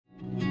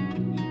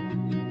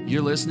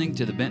You're listening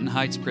to the Benton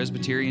Heights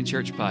Presbyterian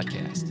Church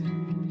podcast.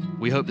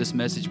 We hope this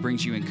message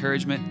brings you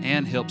encouragement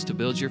and helps to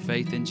build your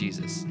faith in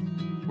Jesus.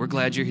 We're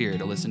glad you're here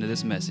to listen to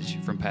this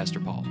message from Pastor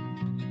Paul.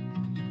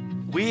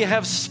 We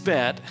have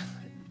spent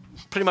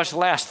pretty much the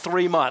last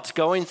 3 months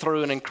going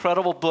through an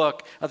incredible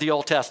book of the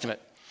Old Testament.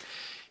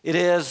 It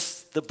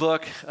is the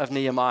book of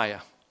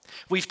Nehemiah.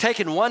 We've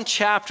taken one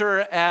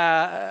chapter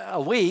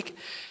a week,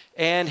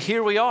 and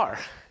here we are.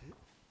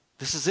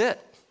 This is it.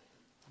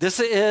 This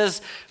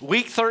is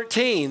week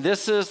 13.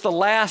 This is the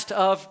last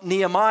of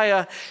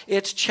Nehemiah.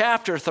 It's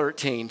chapter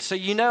 13. So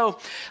you know,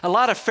 a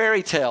lot of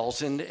fairy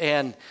tales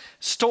and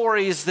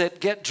stories that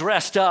get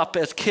dressed up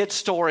as kids'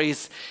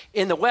 stories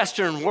in the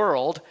Western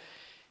world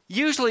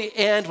usually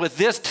end with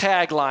this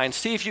tagline.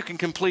 See if you can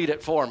complete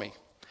it for me.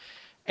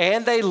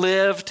 And they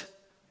lived,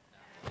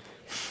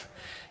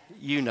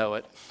 you know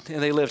it,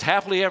 and they lived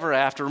happily ever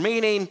after,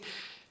 meaning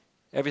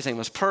everything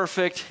was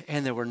perfect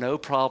and there were no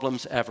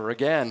problems ever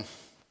again.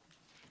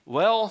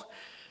 Well,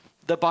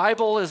 the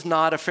Bible is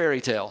not a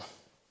fairy tale.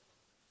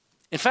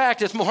 In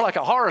fact, it's more like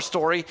a horror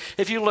story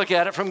if you look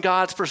at it from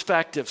God's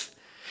perspective.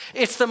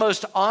 It's the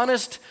most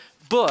honest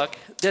book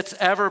that's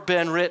ever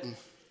been written.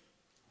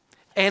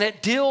 And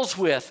it deals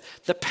with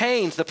the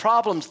pains, the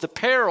problems, the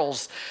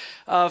perils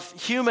of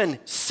human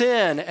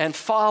sin and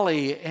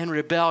folly and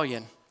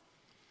rebellion.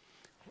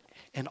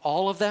 And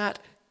all of that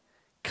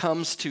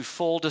comes to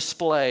full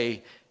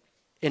display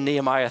in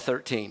Nehemiah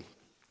 13.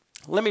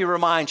 Let me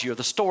remind you of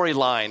the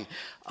storyline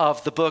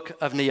of the book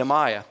of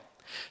Nehemiah.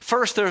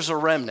 First, there's a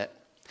remnant.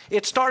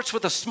 It starts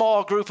with a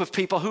small group of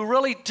people who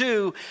really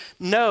do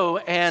know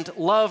and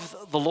love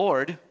the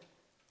Lord.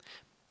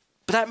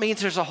 But that means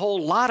there's a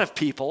whole lot of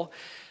people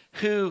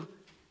who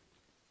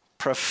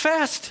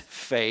professed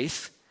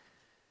faith,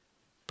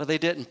 but they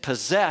didn't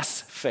possess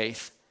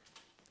faith.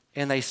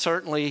 And they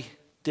certainly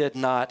did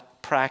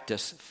not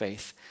practice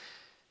faith.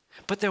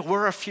 But there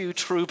were a few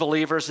true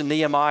believers, and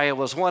Nehemiah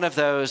was one of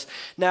those.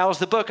 Now, as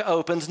the book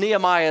opens,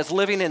 Nehemiah is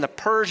living in the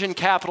Persian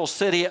capital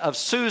city of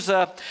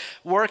Susa,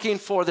 working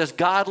for this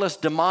godless,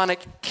 demonic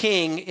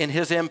king in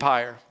his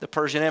empire, the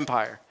Persian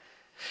Empire.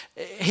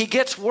 He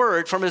gets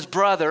word from his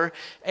brother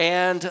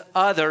and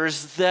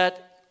others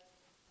that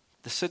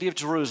the city of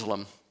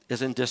Jerusalem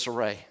is in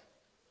disarray.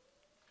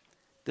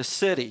 The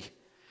city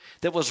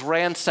that was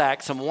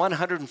ransacked some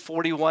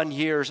 141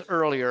 years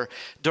earlier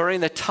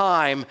during the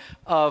time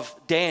of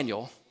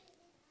Daniel.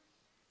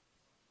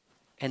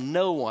 And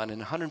no one in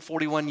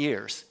 141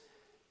 years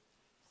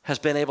has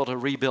been able to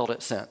rebuild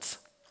it since.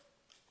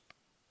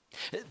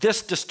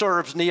 This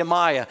disturbs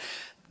Nehemiah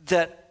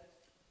that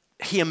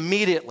he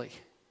immediately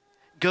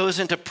goes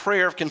into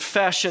prayer of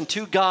confession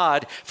to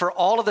God for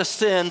all of the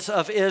sins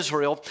of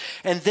Israel.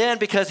 And then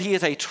because he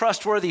is a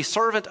trustworthy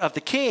servant of the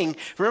king,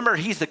 remember,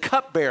 he's the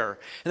cupbearer.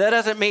 And that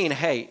doesn't mean,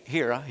 hey,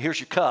 here's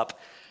your cup.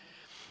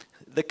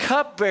 The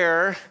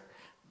cupbearer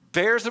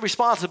bears the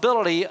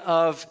responsibility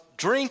of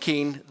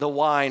drinking the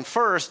wine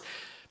first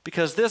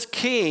because this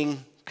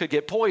king could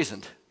get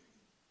poisoned.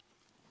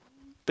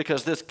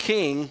 Because this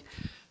king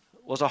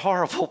was a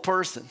horrible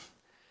person.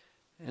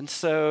 And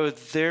so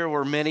there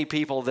were many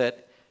people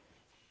that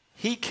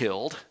he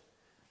killed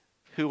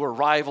who were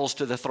rivals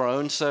to the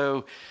throne.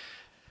 So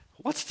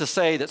what's to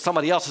say that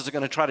somebody else is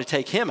going to try to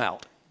take him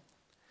out?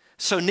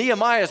 So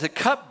Nehemiah, as the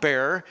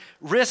cupbearer,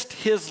 risked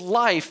his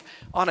life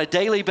on a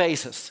daily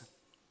basis.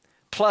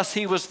 Plus,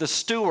 he was the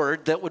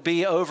steward that would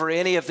be over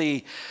any of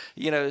the,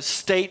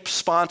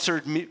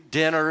 state-sponsored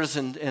dinners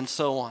and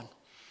so on.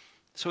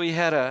 So he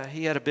had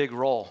a big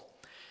role.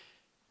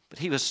 But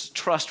he was a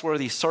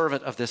trustworthy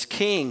servant of this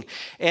king.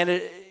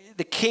 And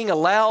the king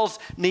allows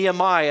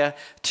Nehemiah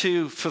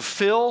to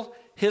fulfill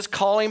his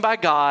calling by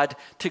God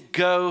to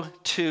go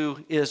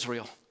to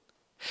Israel.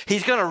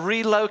 He's going to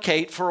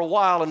relocate for a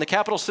while in the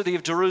capital city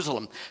of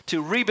Jerusalem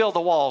to rebuild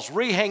the walls,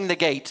 rehang the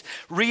gates,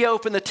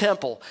 reopen the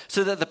temple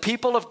so that the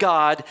people of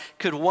God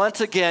could once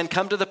again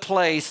come to the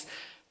place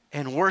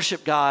and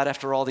worship God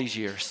after all these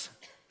years.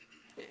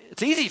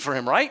 It's easy for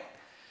him, right?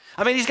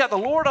 I mean, he's got the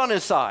Lord on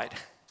his side.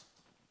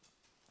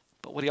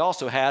 But what he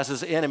also has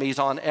is enemies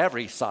on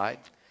every side.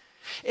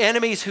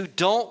 Enemies who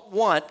don't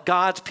want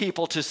God's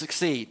people to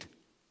succeed.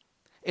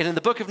 And in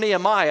the book of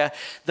Nehemiah,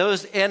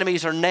 those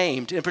enemies are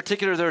named. In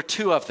particular, there are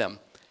two of them,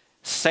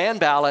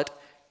 Sanballat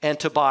and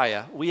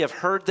Tobiah. We have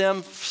heard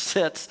them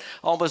since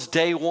almost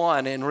day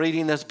one in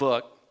reading this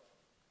book.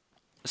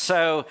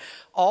 So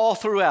all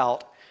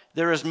throughout,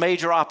 there is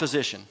major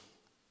opposition,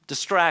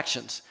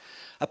 distractions,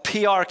 a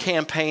PR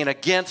campaign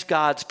against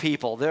God's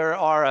people. There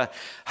are a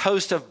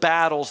host of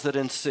battles that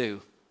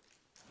ensue.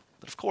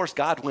 But of course,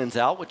 God wins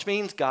out, which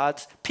means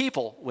God's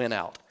people win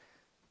out.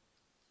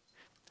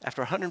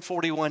 After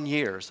 141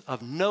 years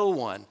of no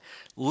one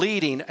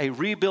leading a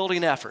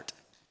rebuilding effort,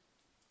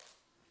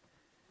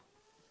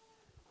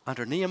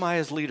 under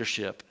Nehemiah's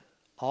leadership,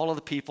 all of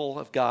the people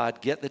of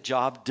God get the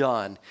job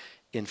done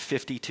in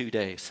 52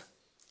 days.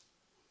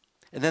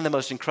 And then the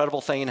most incredible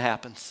thing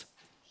happens.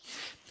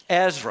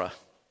 Ezra,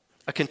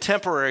 a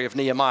contemporary of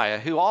Nehemiah,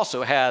 who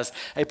also has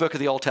a book of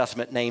the Old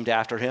Testament named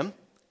after him,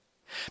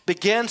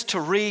 begins to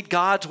read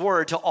God's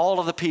word to all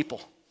of the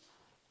people.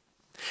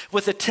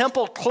 With the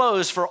temple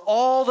closed for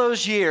all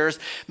those years,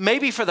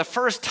 maybe for the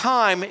first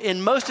time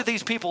in most of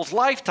these people's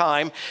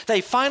lifetime,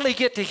 they finally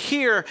get to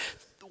hear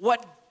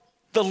what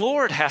the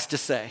Lord has to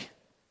say.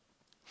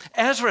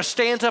 Ezra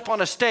stands up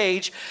on a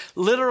stage,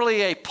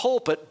 literally a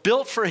pulpit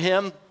built for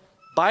him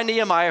by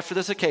Nehemiah for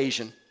this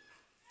occasion.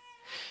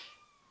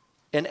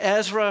 And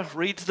Ezra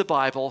reads the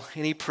Bible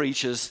and he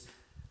preaches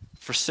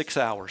for 6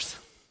 hours.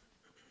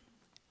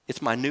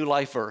 It's my new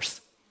life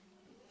verse.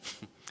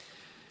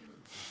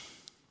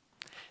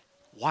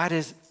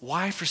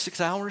 Why for 6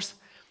 hours?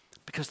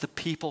 Because the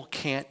people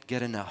can't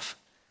get enough.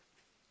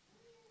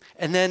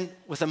 And then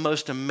with the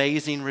most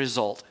amazing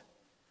result,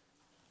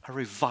 a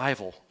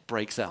revival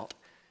breaks out.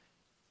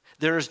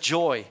 There is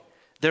joy,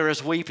 there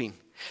is weeping,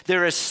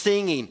 there is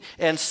singing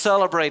and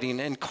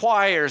celebrating and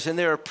choirs, and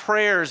there are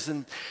prayers,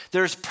 and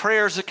there's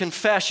prayers of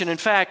confession. In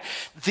fact,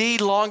 the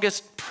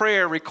longest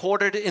prayer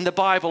recorded in the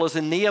Bible is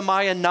in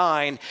Nehemiah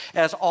 9,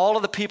 as all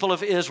of the people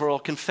of Israel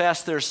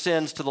confess their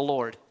sins to the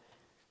Lord.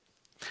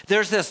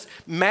 There's this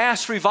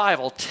mass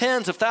revival,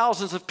 tens of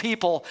thousands of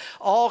people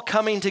all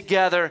coming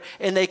together,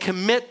 and they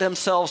commit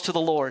themselves to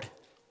the Lord.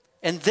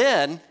 And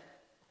then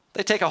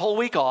they take a whole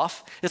week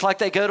off. It's like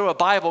they go to a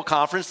Bible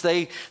conference.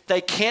 They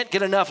can't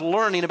get enough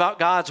learning about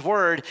God's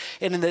word.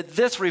 And in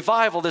this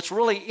revival that's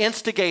really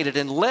instigated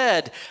and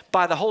led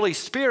by the Holy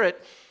Spirit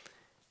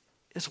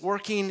is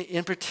working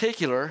in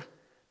particular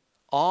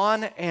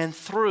on and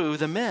through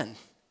the men.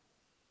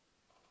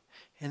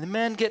 And the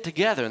men get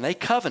together and they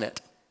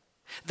covenant.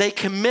 They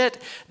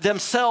commit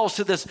themselves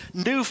to this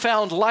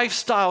newfound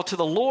lifestyle to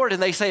the Lord,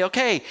 and they say,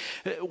 okay,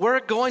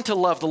 we're going to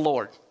love the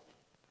Lord.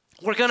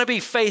 We're going to be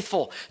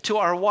faithful to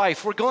our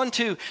wife. We're going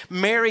to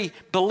marry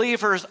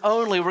believers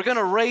only. We're going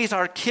to raise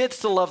our kids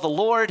to love the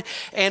Lord,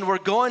 and we're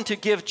going to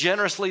give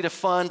generously to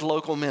fund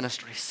local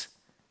ministries.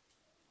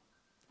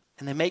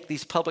 And they make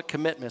these public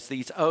commitments,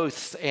 these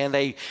oaths, and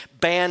they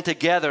band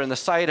together in the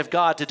sight of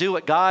God to do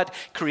what God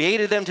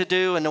created them to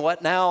do and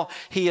what now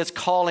He is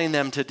calling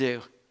them to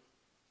do.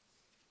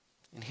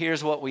 And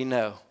here's what we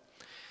know.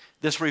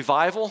 This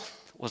revival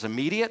was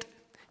immediate,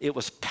 it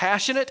was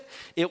passionate,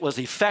 it was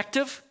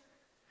effective.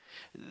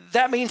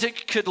 That means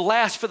it could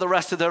last for the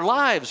rest of their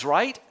lives,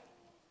 right?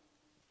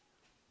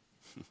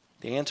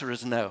 The answer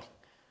is no,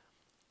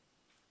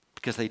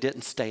 because they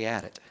didn't stay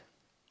at it.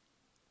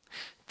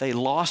 They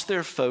lost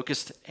their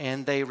focus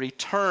and they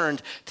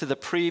returned to the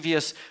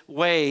previous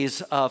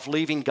ways of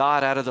leaving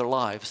God out of their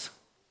lives.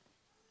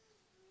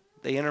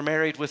 They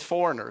intermarried with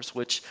foreigners,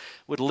 which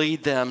would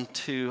lead them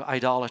to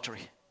idolatry.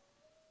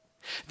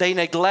 They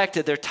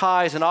neglected their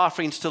tithes and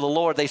offerings to the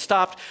Lord. They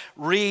stopped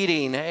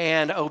reading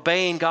and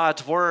obeying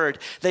God's word.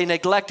 They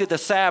neglected the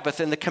Sabbath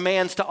and the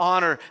commands to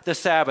honor the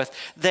Sabbath.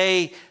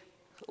 They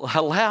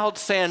allowed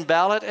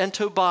Sanballat and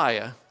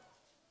Tobiah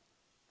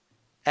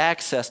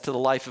access to the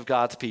life of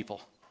God's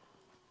people.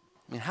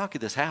 I mean, how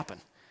could this happen?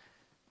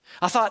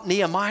 I thought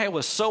Nehemiah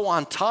was so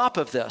on top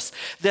of this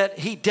that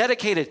he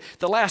dedicated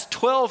the last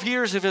 12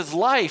 years of his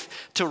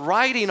life to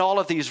righting all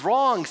of these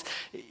wrongs.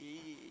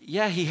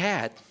 Yeah, he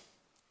had.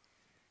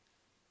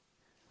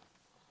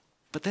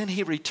 But then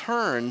he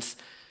returns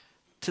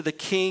to the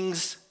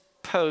king's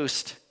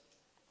post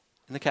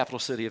in the capital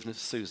city of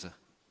Susa.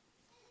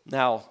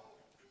 Now,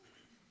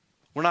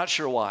 we're not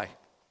sure why.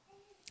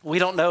 We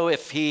don't know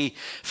if he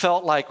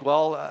felt like,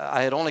 well,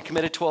 I had only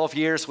committed 12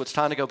 years, so it's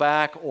time to go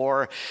back,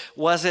 or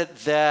was it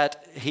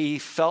that he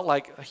felt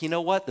like, you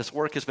know what, this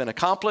work has been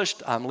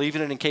accomplished, I'm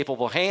leaving it in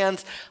capable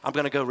hands, I'm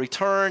going to go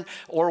return,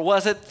 or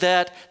was it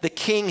that the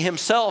king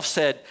himself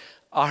said,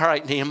 all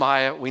right,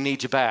 Nehemiah, we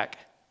need you back?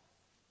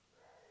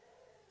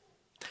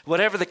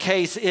 Whatever the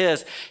case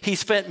is, he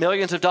spent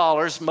millions of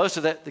dollars, most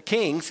of the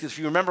king's, because if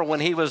you remember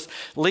when he was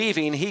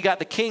leaving, he got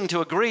the king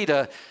to agree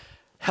to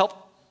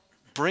help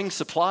bring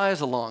supplies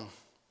along.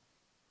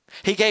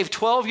 He gave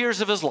 12 years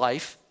of his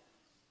life.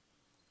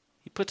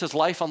 He puts his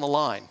life on the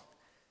line.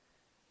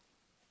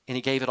 And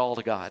he gave it all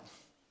to God.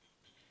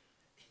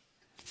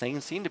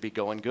 Things seem to be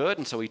going good,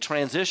 and so he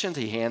transitions.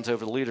 He hands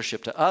over the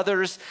leadership to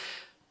others.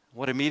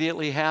 What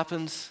immediately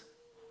happens?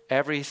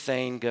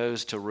 Everything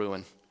goes to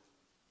ruin.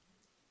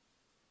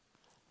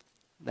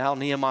 Now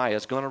Nehemiah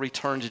is going to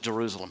return to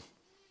Jerusalem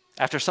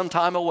after some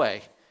time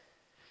away.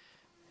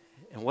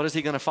 And what is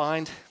he going to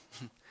find?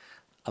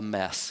 A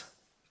mess.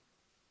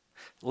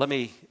 Let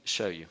me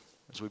show you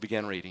as we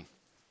begin reading.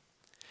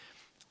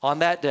 On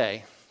that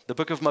day, the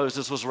book of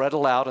Moses was read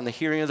aloud in the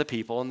hearing of the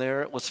people, and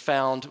there it was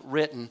found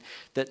written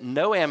that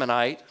no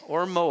Ammonite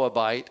or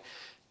Moabite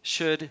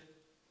should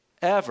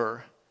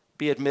ever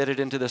be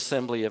admitted into the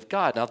assembly of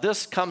God. Now,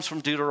 this comes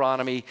from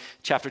Deuteronomy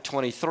chapter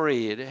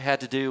 23. It had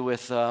to do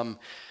with,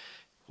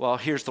 well,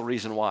 here's the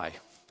reason why.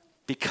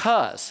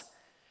 Because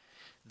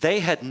They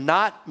had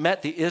not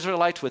met the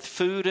Israelites with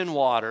food and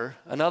water.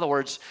 In other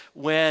words,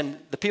 when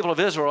the people of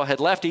Israel had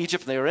left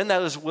Egypt and they were in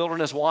those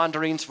wilderness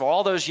wanderings for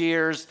all those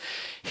years,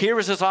 here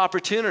was this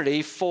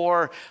opportunity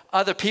for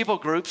other people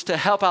groups to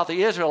help out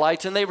the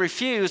Israelites, and they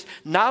refused.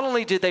 Not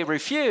only did they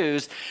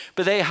refuse,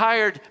 but they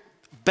hired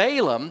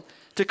Balaam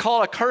to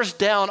call a curse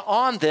down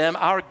on them.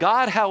 Our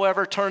God,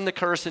 however, turned the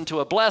curse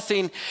into a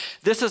blessing.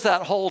 This is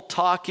that whole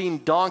talking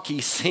donkey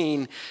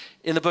scene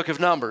in the book of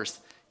Numbers.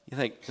 You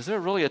think, is there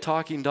really a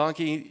talking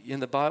donkey in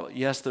the Bible?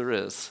 Yes, there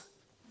is.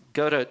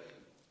 Go to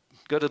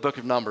the book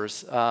of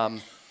Numbers. I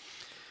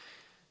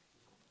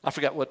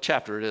forgot what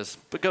chapter it is,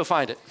 but go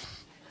find it.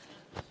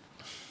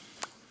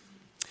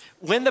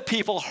 When the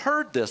people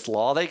heard this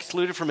law, they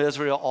excluded from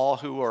Israel all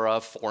who were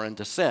of foreign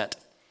descent.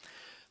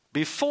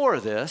 Before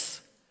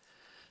this,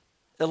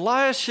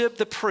 Eliashib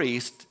the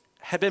priest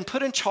had been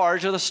put in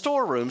charge of the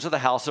storerooms of the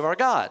house of our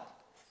God.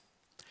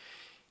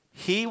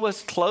 He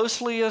was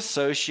closely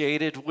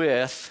associated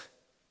with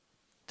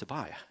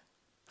Tobiah.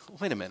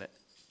 Wait a minute.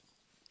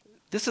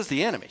 This is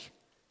the enemy.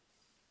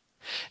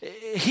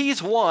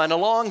 He's one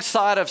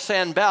alongside of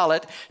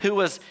Sanballat, who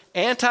was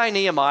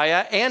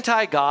anti-Nehemiah,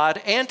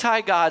 anti-God,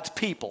 anti-God's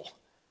people.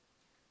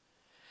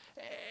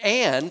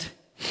 And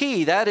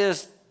he, that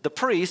is the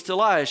priest,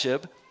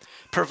 Eliashib,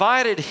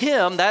 provided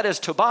him, that is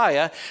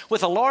Tobiah,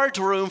 with a large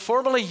room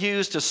formerly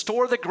used to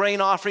store the grain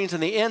offerings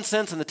and the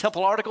incense and the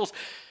temple articles.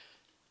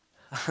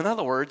 In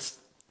other words,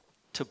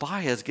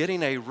 Tobiah is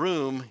getting a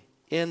room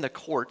in the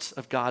courts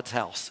of God's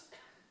house.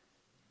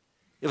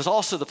 It was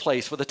also the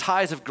place where the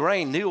tithes of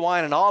grain, new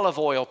wine, and olive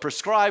oil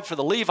prescribed for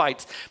the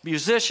Levites,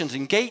 musicians,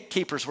 and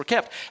gatekeepers were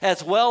kept,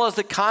 as well as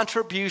the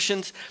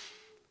contributions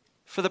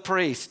for the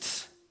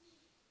priests.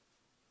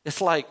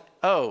 It's like,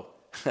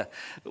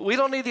 we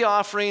don't need the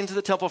offerings,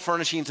 the temple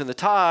furnishings, and the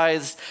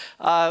tithes.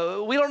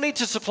 We don't need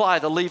to supply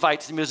the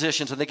Levites, the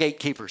musicians, and the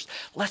gatekeepers.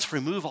 Let's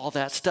remove all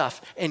that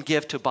stuff and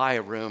give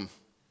Tobiah room.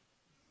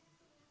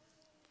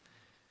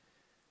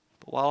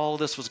 But while all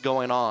this was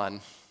going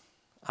on,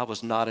 I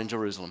was not in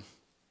Jerusalem.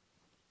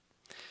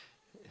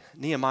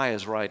 Nehemiah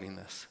is writing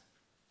this.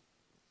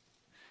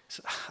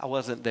 So I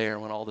wasn't there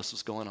when all this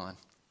was going on.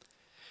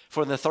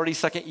 For in the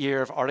 32nd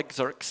year of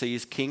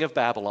Artaxerxes, king of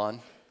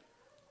Babylon,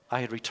 I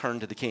had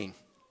returned to the king.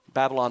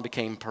 Babylon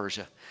became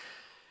Persia.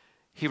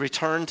 He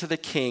returned to the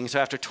king. So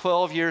after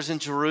 12 years in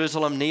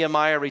Jerusalem,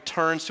 Nehemiah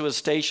returns to his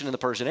station in the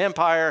Persian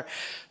Empire.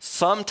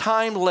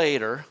 Sometime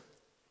later,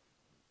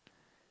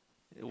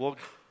 we'll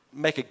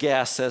make a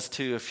guess as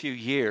to a few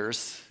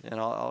years, and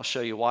I'll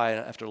show you why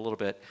after a little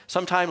bit.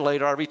 Sometime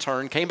later, I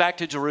returned, came back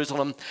to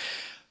Jerusalem.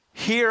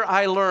 Here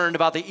I learned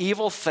about the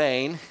evil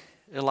thing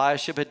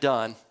Eliashib had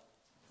done.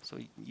 So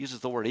he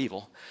uses the word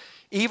evil.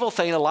 Evil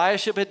thing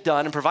Eliashib had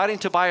done in providing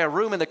Tobiah a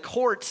room in the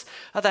courts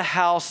of the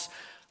house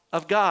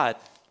of God.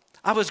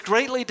 I was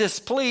greatly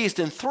displeased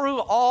and threw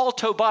all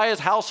Tobiah's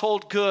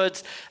household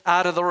goods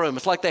out of the room.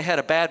 It's like they had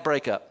a bad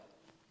breakup.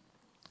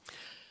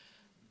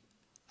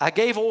 I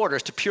gave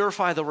orders to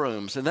purify the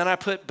rooms, and then I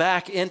put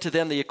back into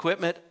them the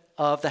equipment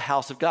of the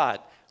house of God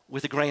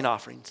with the grain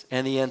offerings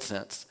and the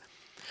incense.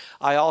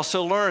 I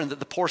also learned that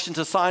the portions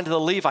assigned to the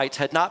Levites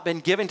had not been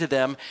given to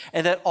them,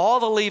 and that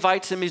all the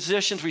Levites and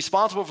musicians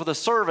responsible for the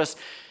service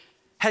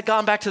had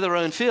gone back to their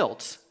own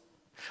fields.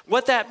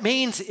 What that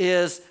means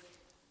is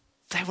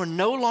they were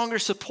no longer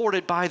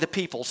supported by the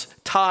people's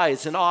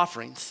tithes and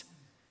offerings.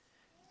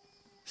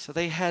 So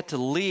they had to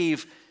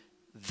leave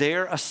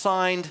their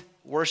assigned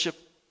worship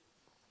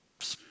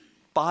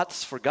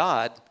spots for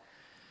God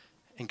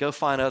and go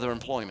find other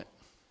employment.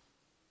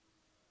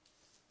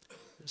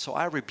 So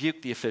I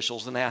rebuked the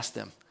officials and asked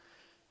them,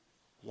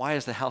 why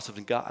is the house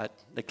of God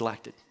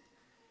neglected?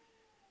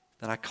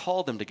 Then I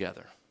called them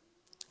together,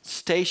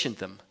 stationed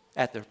them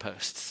at their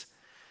posts.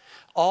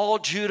 All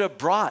Judah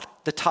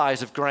brought the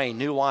tithes of grain,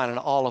 new wine, and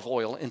olive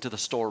oil into the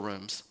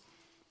storerooms.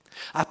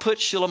 I put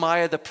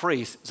Shelemiah the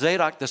priest,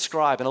 Zadok the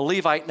scribe, and a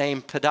Levite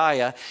named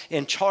Pedaiah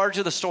in charge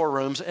of the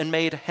storerooms, and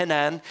made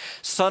Hanan,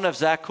 son of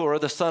Zakkur,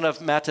 the son of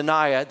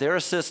Mattaniah, their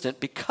assistant,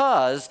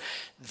 because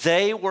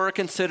they were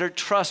considered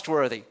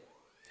trustworthy.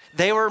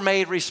 They were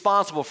made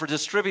responsible for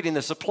distributing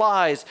the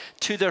supplies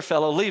to their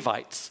fellow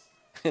Levites.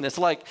 And it's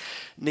like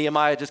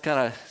Nehemiah just kind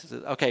of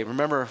says, okay,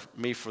 remember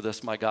me for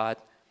this, my God.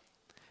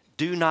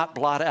 Do not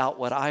blot out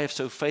what I have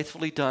so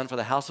faithfully done for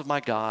the house of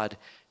my God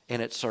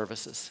and its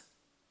services.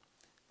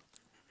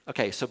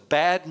 Okay, so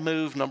bad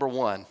move number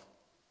one.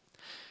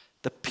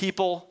 The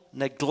people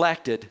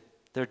neglected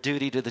their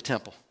duty to the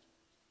temple.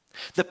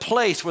 The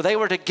place where they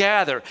were to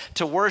gather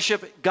to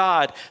worship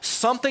God,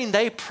 something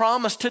they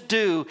promised to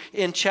do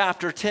in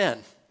chapter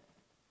 10.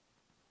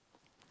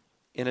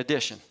 In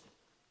addition,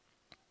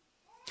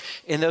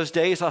 in those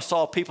days I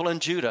saw people in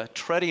Judah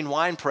treading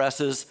wine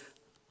presses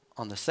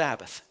on the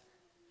Sabbath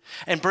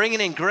and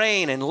bringing in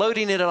grain and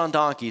loading it on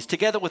donkeys,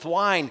 together with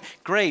wine,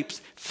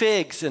 grapes,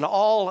 figs, and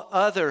all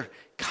other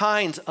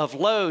kinds of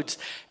loads.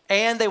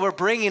 And they were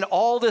bringing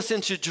all this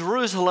into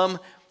Jerusalem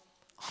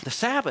on the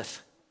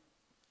Sabbath.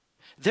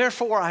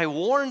 Therefore, I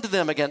warned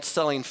them against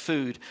selling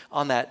food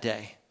on that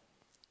day.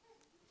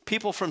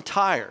 people from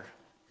Tyre,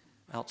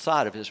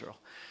 outside of Israel,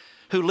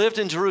 who lived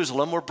in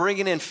Jerusalem, were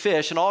bringing in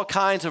fish and all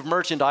kinds of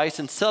merchandise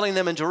and selling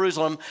them in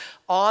Jerusalem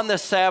on the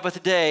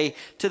Sabbath day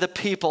to the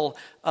people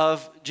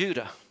of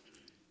Judah.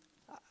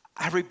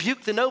 I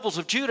rebuked the nobles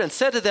of Judah and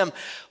said to them,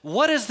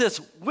 what is this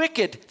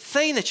wicked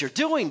thing that you're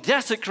doing,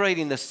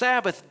 desecrating the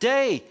Sabbath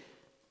day?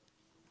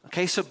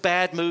 Okay, so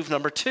bad move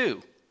number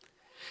 2.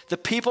 The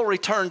people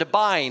returned to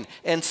buying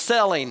and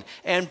selling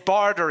and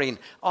bartering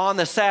on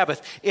the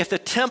Sabbath. If the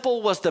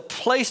temple was the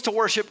place to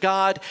worship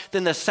God,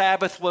 then the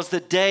Sabbath was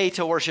the day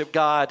to worship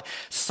God.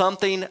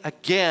 Something,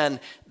 again,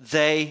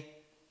 they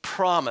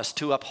promised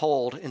to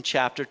uphold in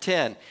chapter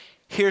 10.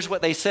 Here's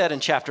what they said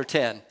in chapter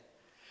 10.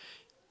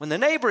 When the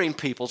neighboring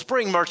peoples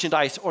bring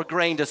merchandise or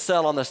grain to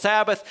sell on the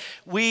Sabbath,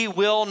 we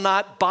will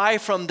not buy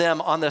from them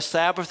on the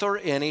Sabbath or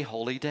any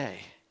holy day.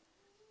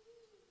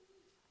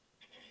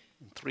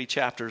 3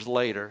 chapters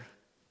later,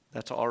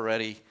 that's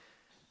already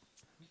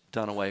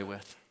done away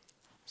with.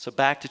 So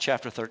back to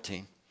chapter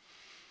 13.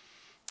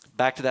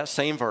 Back to that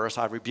same verse.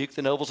 I rebuked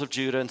the nobles of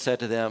Judah and said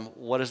to them,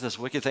 what is this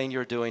wicked thing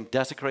you're doing,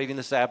 desecrating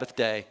the Sabbath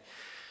day?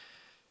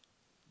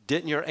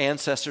 Didn't your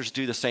ancestors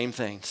do the same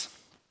things?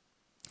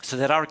 So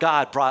that our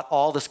God brought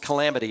all this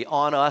calamity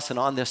on us and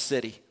on this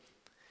city.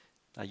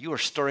 Now you are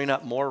stirring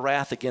up more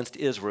wrath against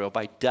Israel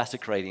by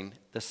desecrating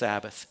the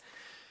Sabbath.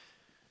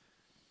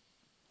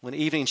 When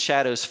evening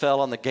shadows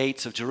fell on the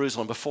gates of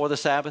Jerusalem before the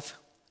Sabbath,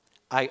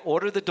 I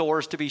ordered the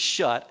doors to be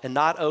shut and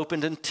not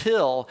opened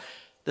until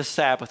the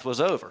Sabbath was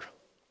over.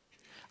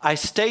 I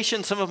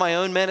stationed some of my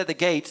own men at the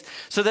gates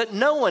so that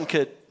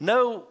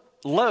no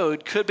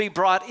load could be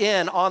brought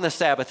in on the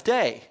Sabbath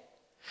day.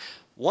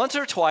 Once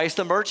or twice,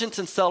 the merchants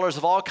and sellers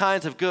of all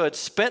kinds of goods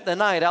spent the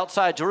night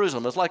outside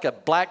Jerusalem. It was like a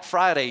Black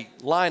Friday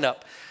lineup.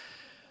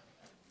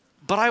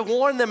 But I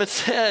warned them and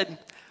said,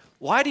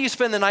 why do you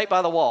spend the night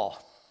by the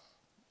wall?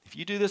 If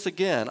you do this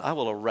again, I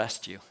will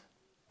arrest you.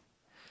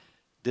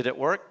 Did it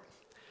work?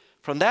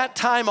 From that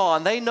time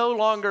on, they no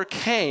longer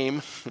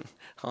came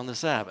on the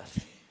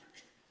Sabbath.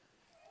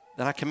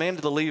 Then I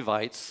commanded the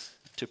Levites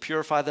to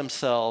purify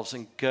themselves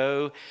and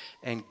go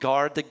and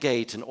guard the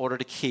gates in order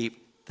to keep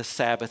the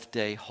Sabbath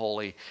day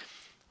holy.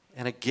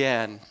 And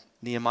again,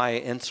 Nehemiah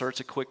inserts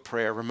a quick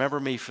prayer. Remember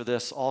me for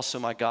this also,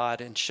 my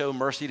God, and show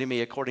mercy to me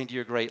according to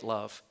your great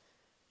love.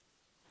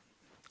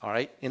 All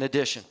right, in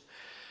addition,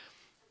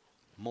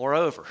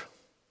 moreover,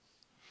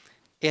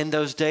 in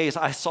those days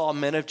I saw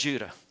men of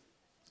Judah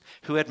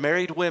who had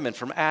married women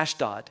from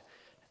Ashdod,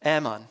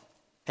 Ammon,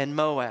 and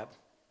Moab.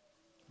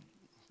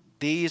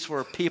 These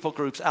were people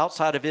groups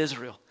outside of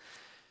Israel,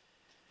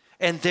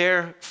 and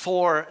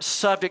therefore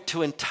subject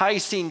to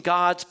enticing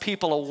God's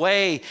people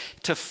away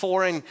to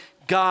foreign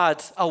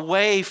gods,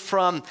 away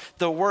from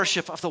the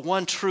worship of the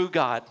one true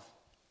God.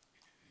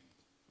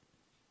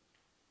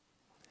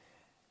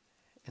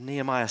 And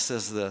Nehemiah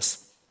says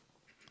this,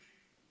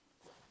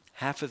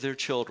 half of their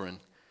children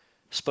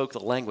spoke the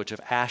language of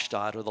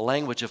Ashdod or the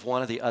language of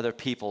one of the other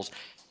peoples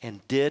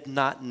and did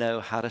not know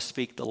how to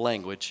speak the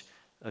language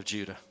of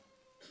Judah.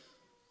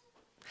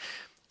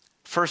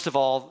 First of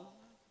all,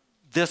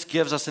 this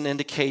gives us an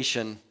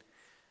indication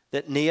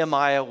that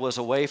Nehemiah was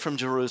away from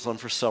Jerusalem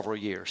for several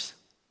years.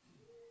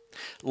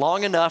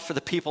 Long enough for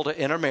the people to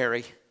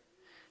intermarry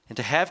and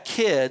to have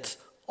kids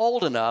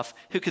old enough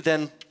who could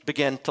then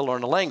begin to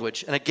learn the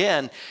language. And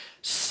again,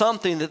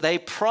 something that they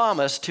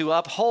promised to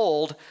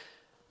uphold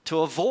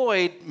to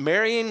avoid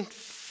marrying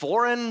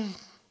foreign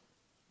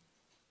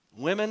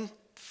women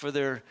for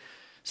their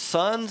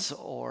sons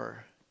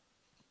or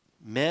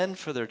men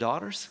for their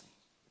daughters.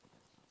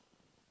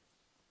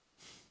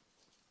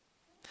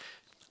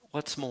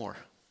 What's more,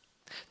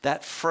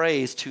 that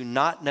phrase, to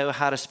not know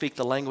how to speak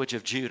the language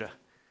of Judah,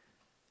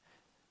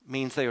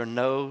 means they are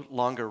no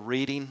longer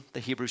reading the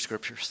Hebrew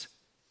Scriptures.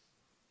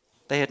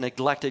 They had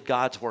neglected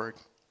God's word.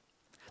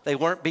 They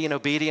weren't being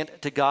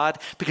obedient to God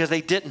because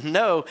they didn't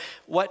know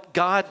what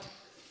God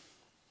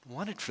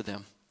wanted for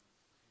them.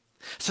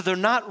 So they're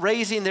not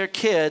raising their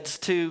kids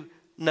to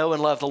know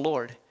and love the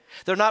Lord.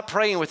 They're not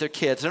praying with their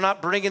kids. They're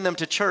not bringing them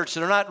to church.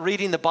 They're not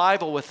reading the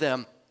Bible with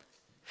them.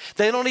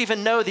 They don't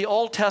even know the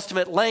Old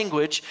Testament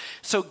language,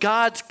 so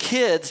God's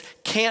kids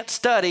can't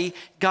study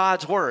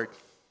God's word.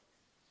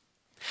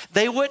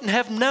 They wouldn't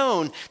have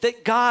known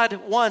that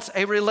God wants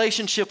a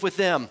relationship with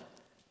them.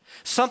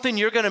 Something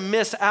you're going to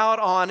miss out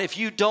on if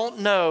you don't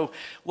know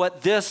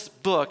what this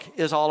book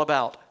is all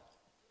about.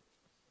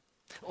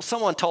 Well,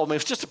 someone told me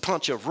it's just a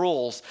bunch of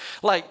rules.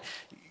 Like,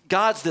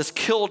 God's this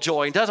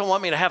killjoy and doesn't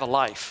want me to have a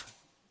life.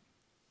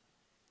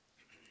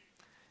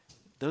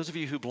 Those of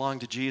you who belong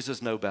to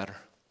Jesus know better.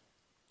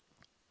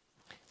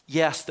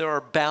 Yes, there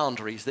are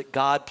boundaries that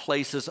God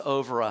places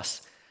over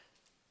us,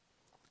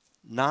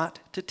 not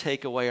to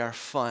take away our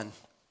fun,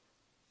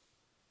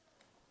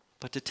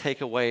 but to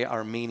take away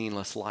our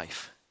meaningless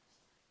life,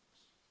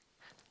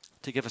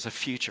 to give us a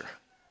future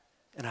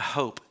and a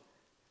hope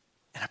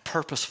and a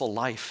purposeful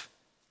life.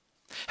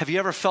 Have you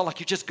ever felt like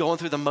you're just going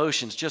through the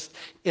motions, just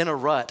in a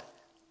rut?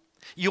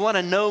 You want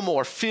to know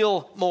more,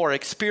 feel more,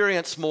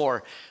 experience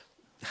more.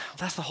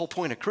 That's the whole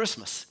point of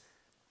Christmas.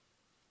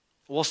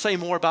 We'll say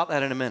more about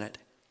that in a minute.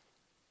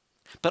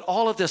 But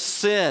all of this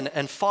sin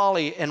and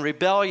folly and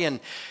rebellion,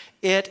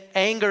 it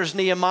angers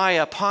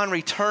Nehemiah upon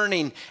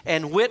returning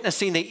and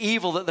witnessing the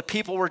evil that the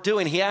people were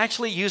doing. He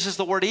actually uses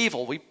the word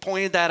evil. We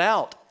pointed that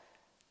out.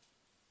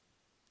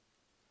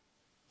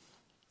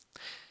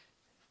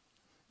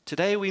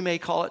 Today we may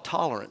call it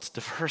tolerance,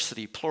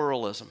 diversity,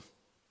 pluralism.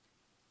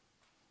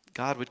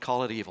 God would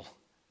call it evil.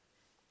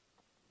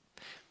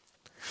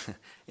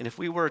 And if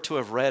we were to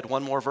have read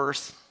one more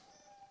verse,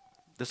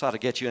 this ought to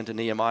get you into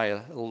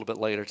Nehemiah a little bit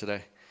later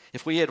today.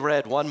 If we had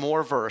read one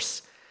more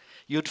verse,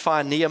 you'd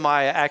find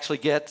Nehemiah actually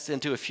gets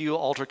into a few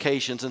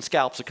altercations and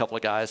scalps a couple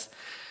of guys.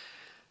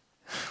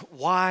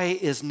 Why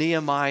is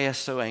Nehemiah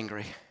so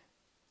angry?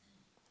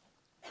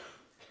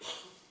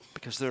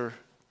 Because they're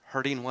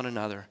hurting one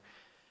another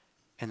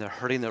and they're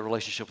hurting their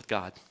relationship with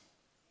God.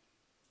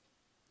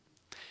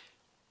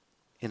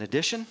 In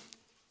addition,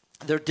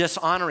 they're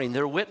dishonoring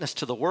their witness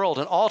to the world,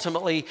 and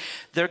ultimately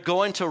they're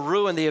going to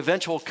ruin the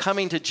eventual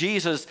coming to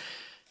Jesus,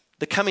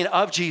 the coming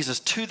of Jesus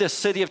to this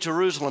city of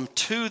Jerusalem,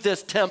 to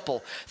this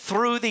temple,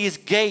 through these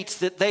gates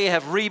that they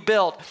have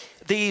rebuilt,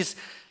 these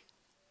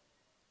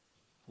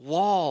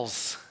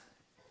walls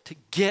to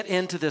get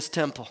into this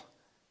temple.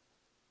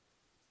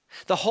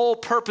 The whole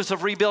purpose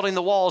of rebuilding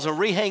the walls and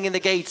rehanging the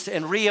gates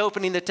and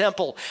reopening the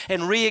temple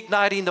and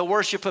reigniting the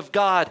worship of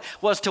God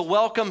was to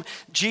welcome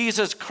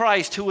Jesus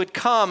Christ, who would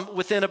come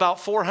within about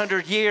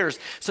 400 years.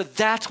 So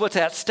that's what's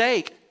at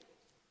stake.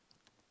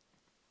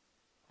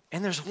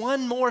 And there's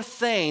one more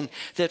thing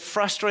that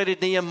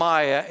frustrated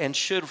Nehemiah and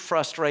should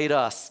frustrate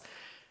us.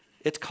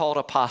 It's called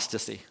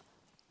apostasy.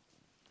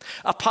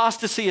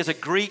 Apostasy is a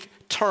Greek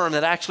term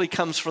that actually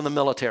comes from the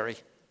military.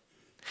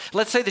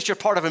 Let's say that you're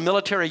part of a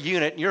military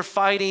unit and you're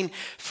fighting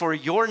for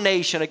your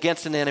nation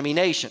against an enemy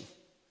nation.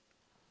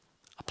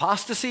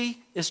 Apostasy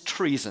is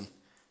treason.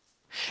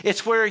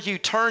 It's where you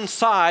turn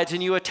sides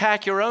and you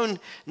attack your own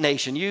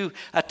nation. You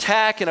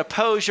attack and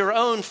oppose your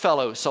own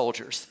fellow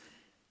soldiers.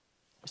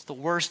 It's the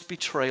worst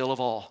betrayal of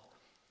all.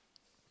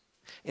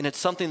 And it's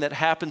something that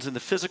happens in the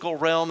physical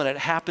realm and it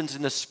happens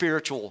in the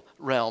spiritual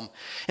realm.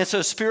 And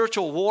so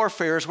spiritual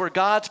warfare is where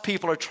God's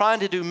people are trying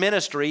to do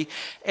ministry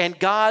and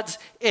God's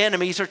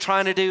enemies are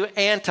trying to do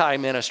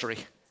anti-ministry.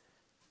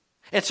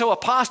 And so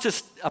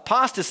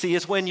apostasy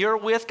is when you're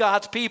with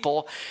God's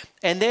people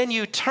and then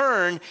you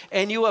turn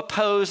and you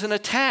oppose and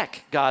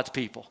attack God's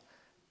people.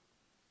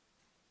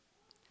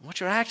 What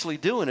you're actually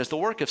doing is the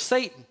work of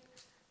Satan.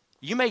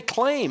 You may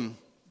claim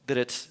that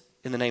it's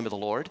in the name of the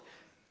Lord,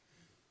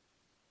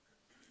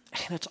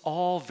 and it's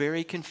all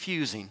very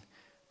confusing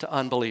to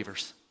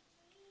unbelievers.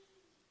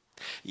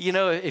 You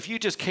know, if you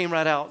just came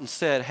right out and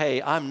said,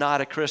 hey, I'm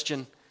not a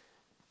Christian,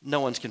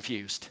 no one's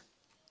confused.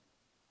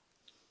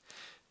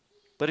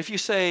 But if you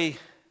say,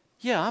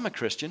 yeah, I'm a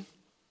Christian,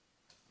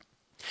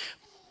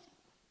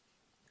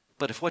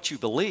 but if what you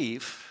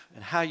believe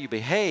and how you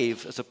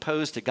behave is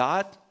opposed to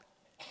God,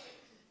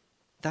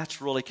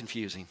 that's really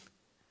confusing.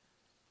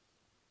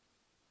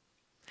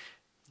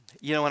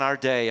 You know, in our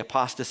day,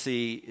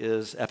 apostasy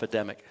is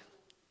epidemic.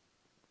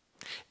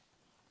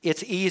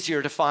 It's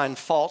easier to find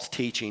false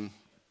teaching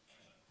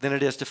than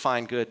it is to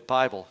find good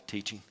Bible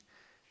teaching.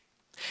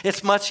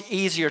 It's much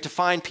easier to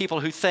find people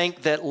who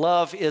think that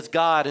love is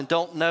God and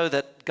don't know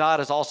that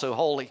God is also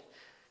holy.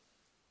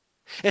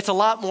 It's a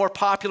lot more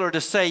popular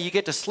to say you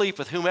get to sleep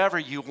with whomever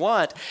you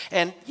want,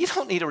 and you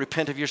don't need to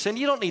repent of your sin.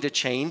 You don't need to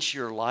change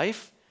your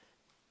life.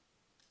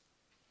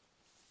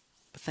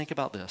 But think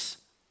about this.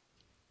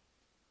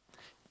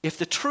 If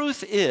the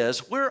truth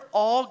is we're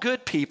all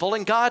good people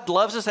and God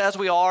loves us as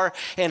we are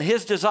and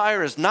his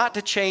desire is not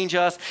to change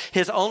us,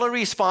 his only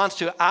response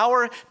to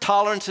our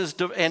tolerances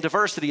and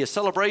diversity is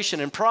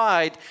celebration and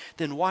pride,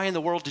 then why in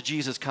the world did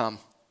Jesus come?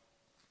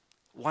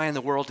 Why in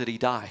the world did he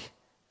die?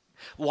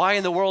 Why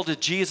in the world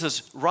did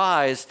Jesus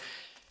rise?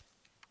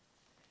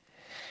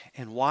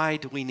 And why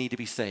do we need to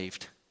be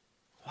saved?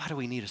 Why do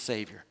we need a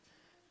Savior?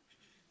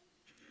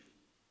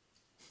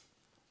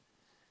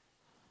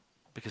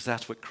 Because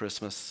that's what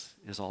Christmas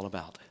is all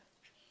about.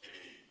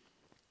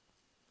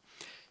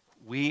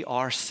 We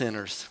are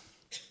sinners.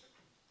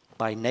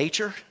 By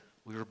nature,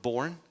 we were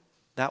born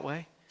that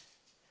way,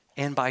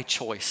 and by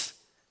choice.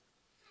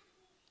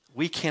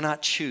 We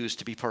cannot choose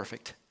to be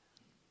perfect.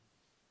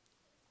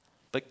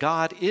 But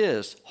God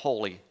is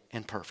holy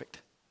and perfect.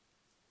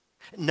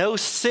 No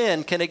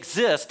sin can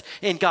exist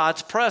in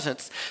God's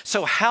presence.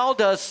 So how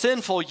does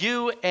sinful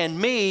you and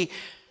me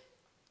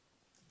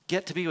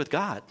get to be with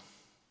God?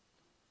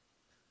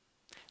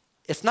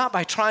 It's not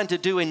by trying to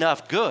do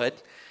enough good.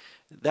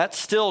 That's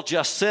still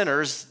just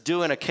sinners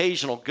doing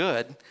occasional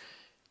good.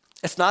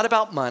 It's not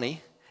about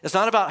money. It's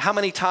not about how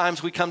many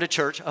times we come to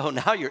church. Oh,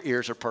 now your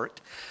ears are perked.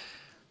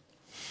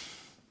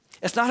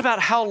 It's not about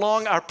how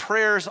long our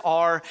prayers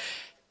are.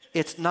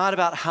 It's not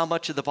about how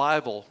much of the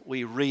Bible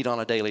we read on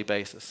a daily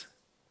basis.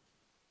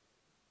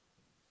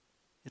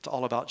 It's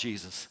all about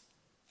Jesus.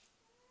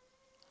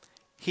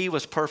 He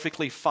was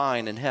perfectly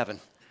fine in heaven,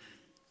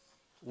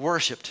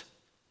 worshiped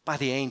by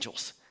the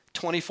angels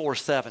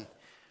 24/7.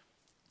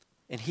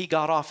 And he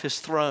got off his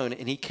throne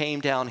and he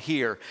came down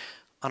here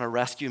on a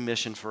rescue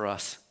mission for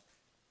us.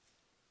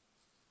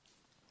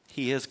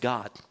 He is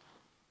God.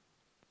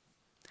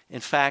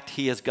 In fact,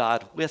 he is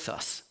God with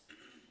us,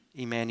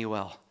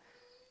 Emmanuel.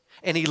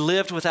 And he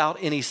lived without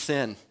any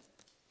sin.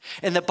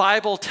 And the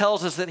Bible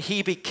tells us that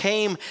he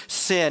became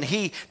sin.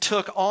 He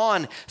took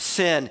on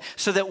sin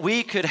so that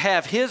we could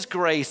have his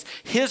grace,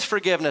 his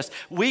forgiveness.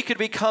 We could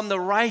become the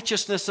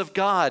righteousness of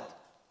God.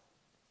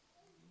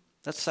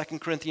 That's 2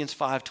 Corinthians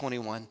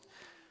 5:21.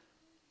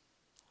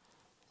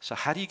 So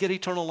how do you get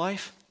eternal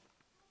life?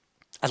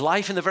 A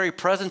life in the very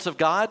presence of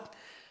God?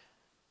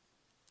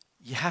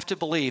 You have to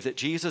believe that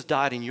Jesus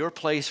died in your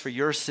place for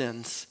your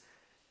sins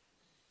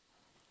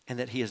and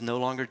that he is no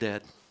longer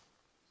dead.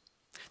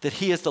 That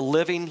he is the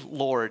living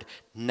Lord,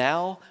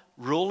 now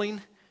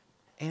ruling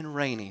and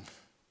reigning.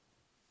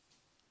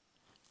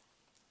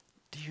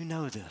 Do you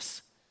know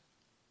this?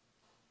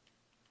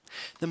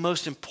 The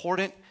most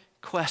important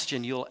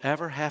question you'll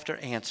ever have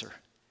to answer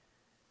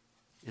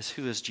is,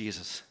 who is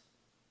Jesus?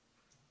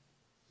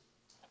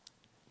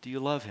 Do you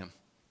love him?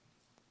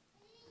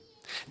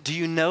 Do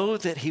you know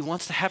that he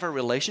wants to have a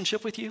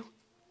relationship with you?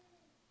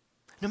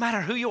 No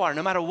matter who you are,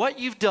 no matter what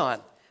you've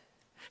done,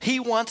 he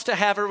wants to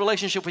have a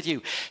relationship with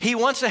you. He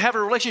wants to have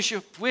a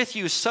relationship with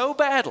you so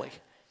badly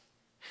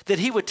that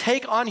he would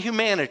take on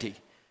humanity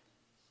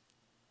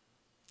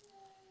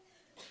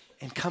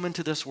and come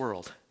into this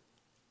world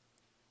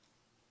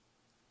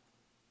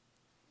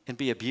and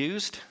be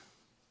abused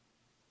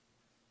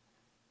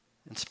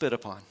and spit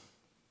upon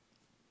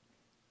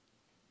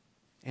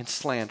and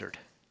slandered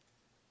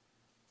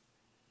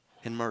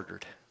and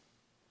murdered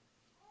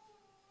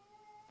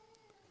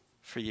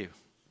for you.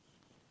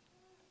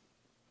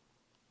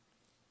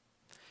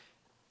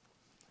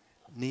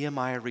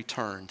 Nehemiah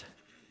returned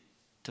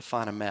to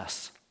find a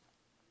mess.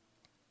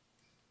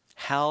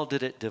 How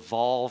did it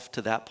devolve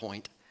to that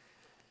point?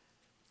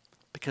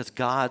 Because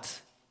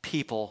God's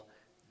people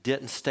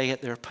didn't stay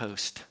at their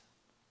post,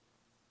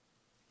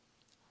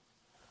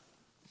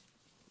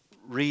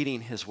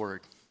 reading his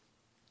word,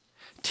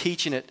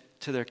 teaching it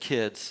to their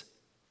kids,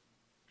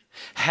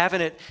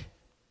 having it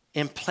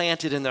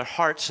implanted in their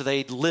hearts so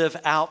they'd live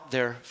out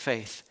their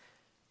faith,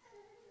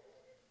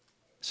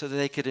 so that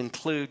they could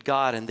include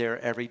God in their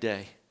every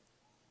day.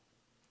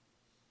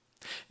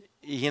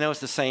 You know, it's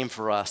the same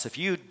for us. If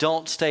you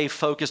don't stay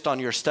focused on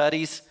your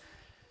studies,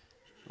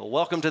 well,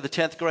 welcome to the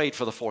 10th grade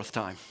for the 4th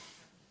time.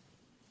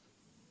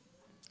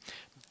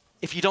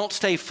 If you don't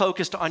stay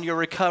focused on your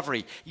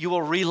recovery, you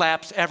will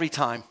relapse every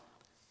time.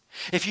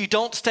 If you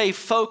don't stay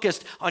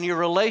focused on your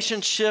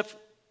relationship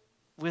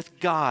with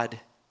God,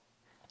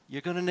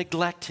 you're going to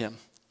neglect him.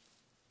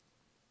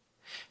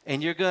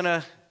 And you're going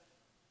to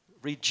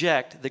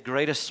reject the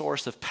greatest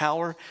source of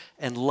power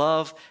and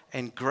love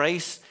and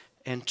grace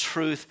and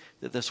truth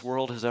that this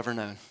world has ever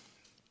known.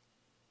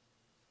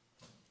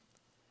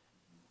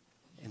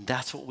 And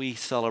that's what we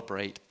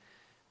celebrate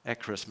at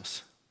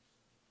Christmas.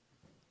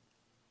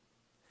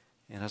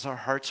 And as our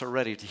hearts are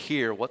ready to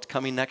hear what's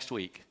coming next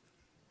week,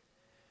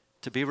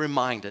 to be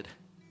reminded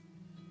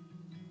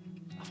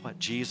of what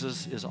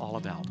Jesus is all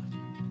about.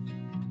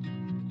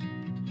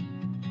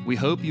 We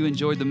hope you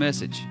enjoyed the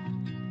message.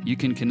 You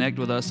can connect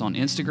with us on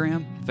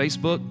Instagram,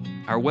 Facebook,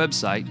 our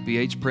website,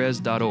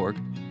 bhpres.org,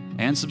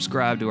 and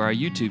subscribe to our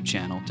YouTube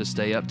channel to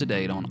stay up to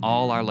date on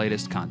all our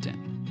latest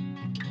content.